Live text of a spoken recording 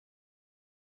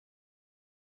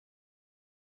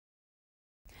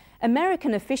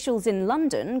American officials in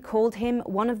London called him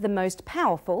one of the most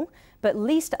powerful but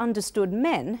least understood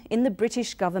men in the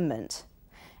British government.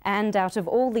 And out of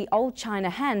all the old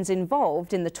China hands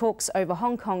involved in the talks over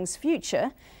Hong Kong's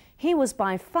future, he was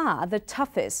by far the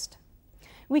toughest.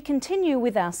 We continue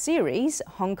with our series,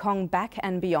 Hong Kong Back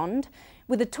and Beyond,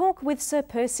 with a talk with Sir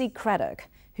Percy Cradock,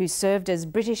 who served as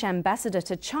British ambassador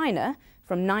to China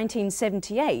from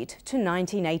 1978 to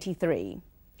 1983.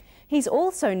 He's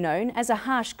also known as a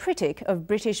harsh critic of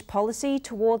British policy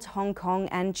towards Hong Kong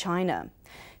and China,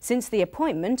 since the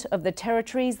appointment of the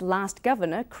territory's last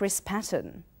governor,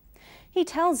 Patten. He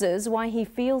tells us why he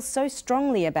feels so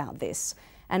strongly about this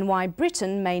and why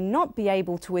Britain may not be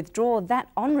able to withdraw that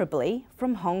honourably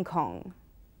from Hong Kong.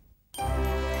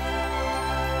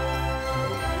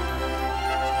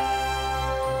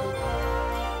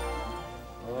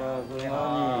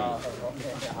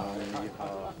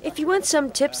 If you want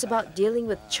some tips about dealing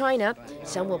with China,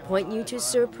 some will point you to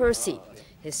Sir Percy.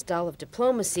 His style of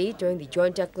diplomacy during the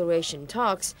joint declaration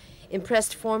talks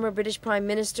impressed former British Prime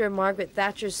Minister Margaret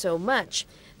Thatcher so much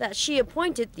that she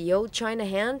appointed the old China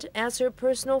hand as her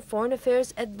personal foreign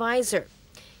affairs advisor.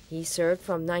 He served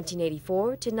from 1984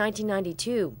 to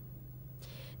 1992.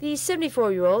 The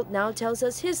 74-year-old now tells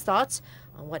us his thoughts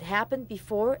on what happened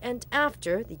before and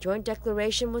after the joint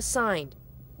declaration was signed.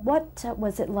 What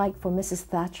was it like for Mrs.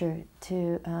 Thatcher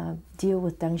to deal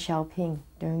with Deng Xiaoping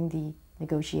during the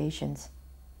negotiations?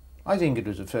 I think it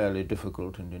was a fairly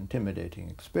difficult and intimidating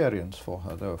experience for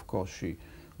her, though of course she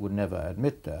would never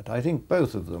admit that. I think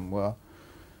both of them were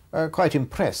quite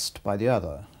impressed by the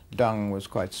other. Deng was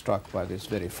quite struck by this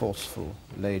very forceful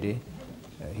lady.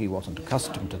 He wasn't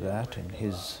accustomed to that. In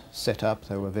his setup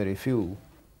there were very few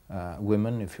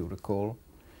women, if you recall.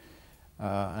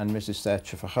 And Mrs.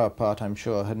 Thatcher, for her part, I'm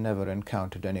sure, had never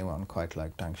encountered anyone quite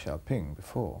like Deng Xiaoping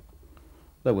before.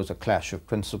 There was a clash of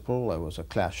principle, there was a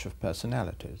clash of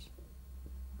personalities.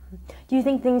 Do you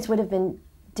think things would have been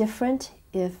different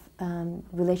if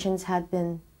relations had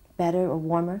been better or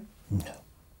warmer? No,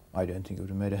 I don't think it would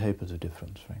have made a ha'porth of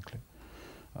difference, frankly.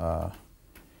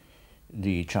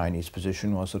 The Chinese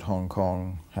position was that Hong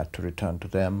Kong had to return to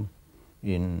them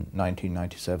in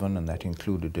 1997, and that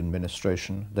included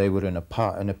administration. They were in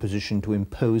a position to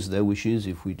impose their wishes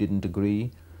if we didn't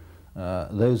agree.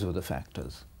 Those were the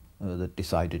factors that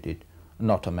decided it,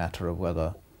 not a matter of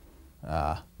whether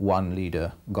one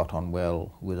leader got on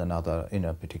well with another in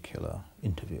a particular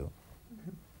interview.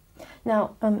 Mm-hmm.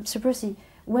 Now, Sir Percy,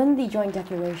 when the joint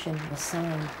declaration was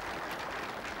signed,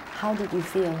 how did you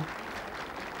feel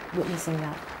witnessing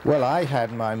that? Well, I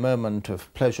had my moment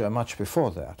of pleasure much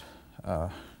before that.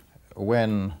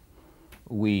 When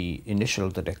we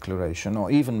initialed the declaration, or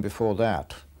even before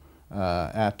that,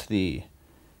 at the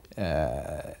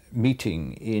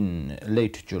meeting in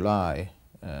late July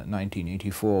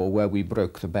 1984, where we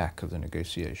broke the back of the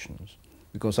negotiations.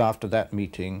 Because after that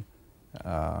meeting,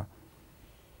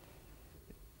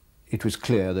 it was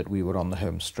clear that we were on the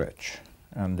home stretch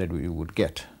and that we would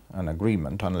get an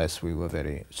agreement unless we were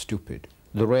very stupid.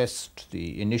 The rest,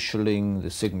 the initialing, the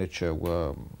signature,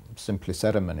 were simply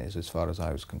ceremonies as far as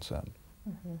I was concerned.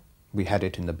 Mm-hmm. We had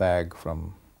it in the bag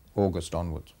from August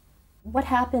onwards. What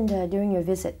happened during your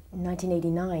visit in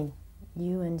 1989?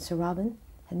 You and Sir Robin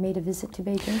had made a visit to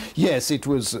Beijing? Yes, it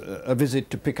was a visit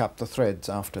to pick up the threads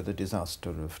after the disaster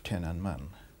of Tiananmen.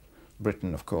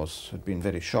 Britain, of course, had been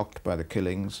very shocked by the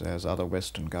killings, as other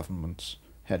Western governments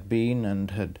had been,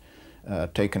 and had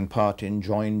taken part in,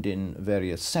 joined in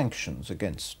various sanctions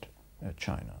against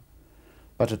China.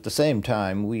 But at the same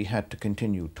time, we had to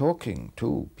continue talking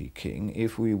to Peking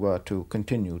if we were to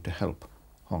continue to help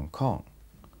Hong Kong.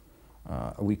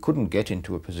 We couldn't get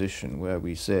into a position where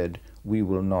we said we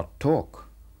will not talk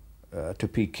to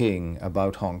Peking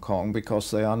about Hong Kong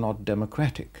because they are not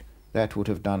democratic. That would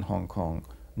have done Hong Kong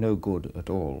no good at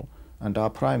all. And our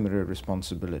primary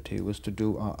responsibility was to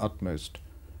do our utmost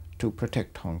to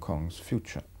protect Hong Kong's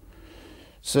future.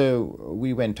 So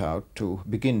we went out to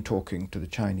begin talking to the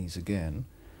Chinese again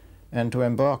and to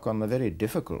embark on the very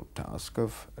difficult task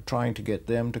of trying to get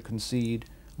them to concede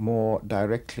more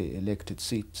directly elected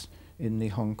seats in the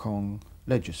Hong Kong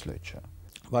legislature.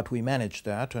 But we managed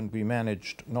that, and we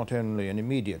managed not only an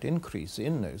immediate increase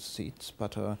in those seats,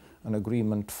 but an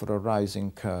agreement for a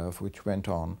rising curve which went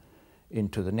on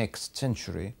into the next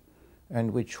century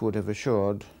and which would have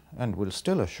assured, and will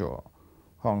still assure,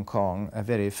 Hong Kong a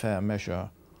very fair measure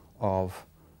of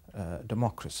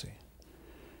democracy.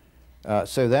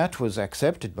 So that was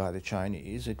accepted by the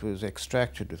Chinese. It was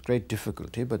extracted with great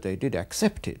difficulty, but they did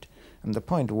accept it. And the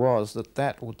point was that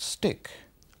that would stick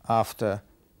after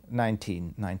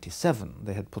 1997.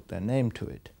 They had put their name to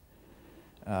it.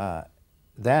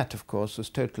 That, of course, was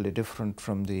totally different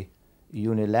from the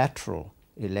unilateral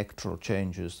electoral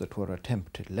changes that were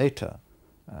attempted later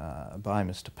by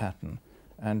Mr. Patten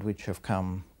and which have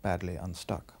come badly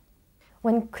unstuck.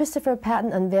 When Christopher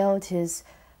Patten unveiled his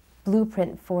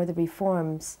blueprint for the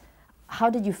reforms, how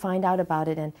did you find out about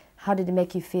it and how did it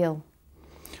make you feel?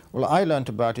 Well, I learnt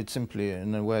about it simply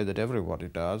in a way that everybody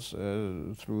does,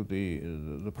 through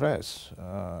the press.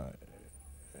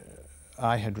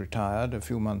 I had retired a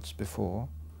few months before.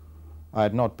 I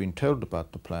had not been told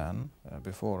about the plan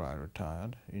before I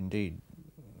retired. Indeed,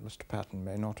 Mr. Patten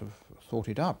may not have thought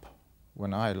it up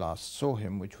when I last saw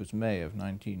him, which was May of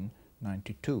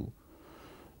 1992.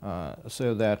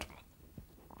 So that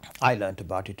I learnt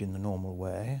about it in the normal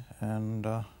way, and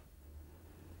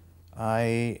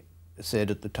I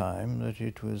said at the time that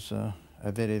it was a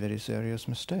very, very serious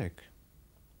mistake.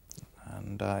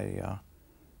 And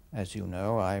as you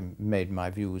know, I made my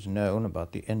views known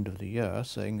about the end of the year,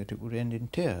 saying that it would end in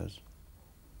tears.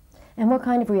 And what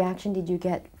kind of reaction did you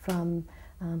get from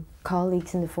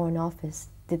colleagues in the Foreign Office?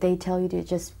 Did they tell you to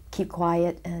just keep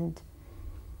quiet and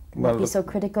not be so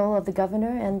critical of the governor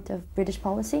and of British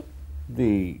policy?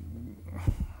 The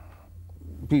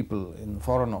people in the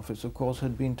Foreign Office, of course,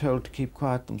 had been told to keep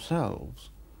quiet themselves,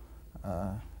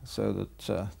 so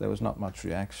that there was not much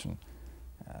reaction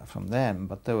from them,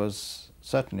 but there was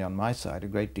certainly on my side a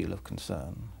great deal of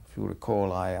concern. If you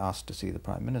recall, I asked to see the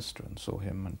Prime Minister and saw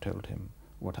him and told him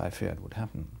what I feared would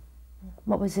happen.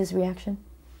 What was his reaction?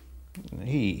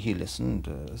 He listened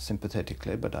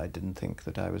sympathetically, but I didn't think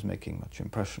that I was making much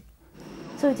impression.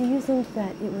 So do you think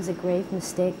that it was a grave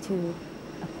mistake to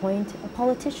appoint a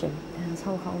politician as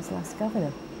Hong Kong's last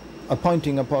governor?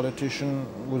 Appointing a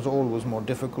politician was always more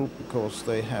difficult because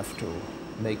they have to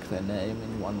make their name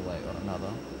in one way or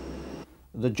another.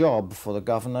 The job for the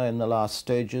governor in the last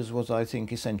stages was, I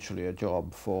think, essentially a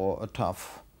job for a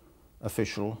tough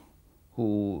official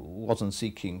who wasn't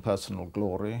seeking personal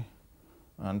glory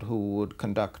and who would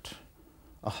conduct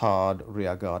a hard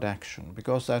rearguard action,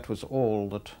 because that was all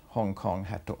that Hong Kong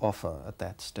had to offer at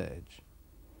that stage.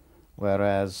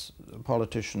 Whereas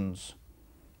politicians,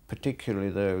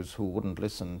 particularly those who wouldn't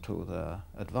listen to their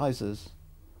advisors,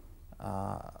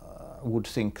 would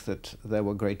think that there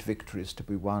were great victories to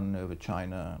be won over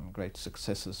China and great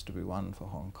successes to be won for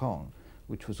Hong Kong,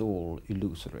 which was all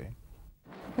illusory.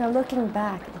 Now, looking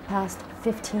back at the past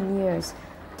 15 years,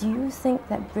 do you think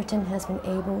that Britain has been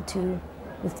able to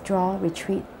withdraw,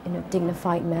 retreat in a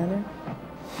dignified manner?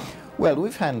 Well,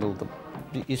 we've handled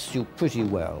the issue pretty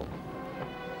well.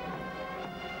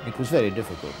 It was very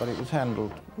difficult, but it was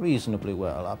handled reasonably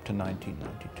well up to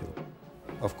 1992.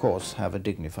 Of course, have a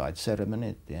dignified ceremony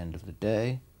at the end of the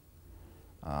day.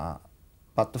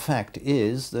 But the fact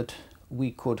is that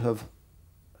we could have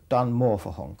done more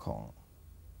for Hong Kong.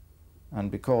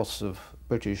 And because of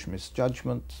British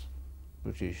misjudgment,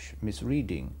 British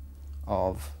misreading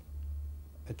of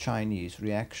Chinese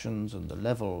reactions and the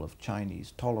level of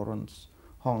Chinese tolerance,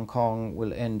 Hong Kong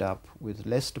will end up with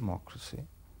less democracy,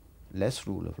 less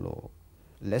rule of law,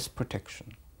 less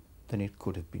protection than it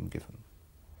could have been given.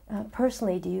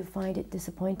 Personally, do you find it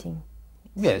disappointing?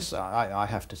 Yes, I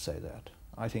have to say that.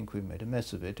 I think we made a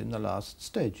mess of it in the last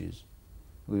stages.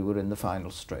 We were in the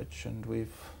final stretch and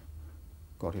we've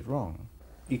got it wrong.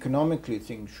 Economically,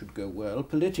 things should go well.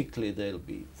 Politically, they'll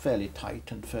be fairly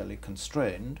tight and fairly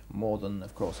constrained, more than,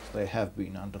 of course, they have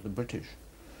been under the British.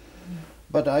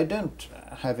 But I don't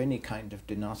have any kind of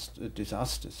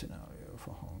disaster scenario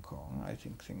for Hong Kong. I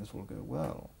think things will go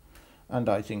well. And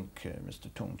I think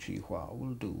Mr. Tung Chee-hwa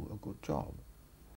will do a good job.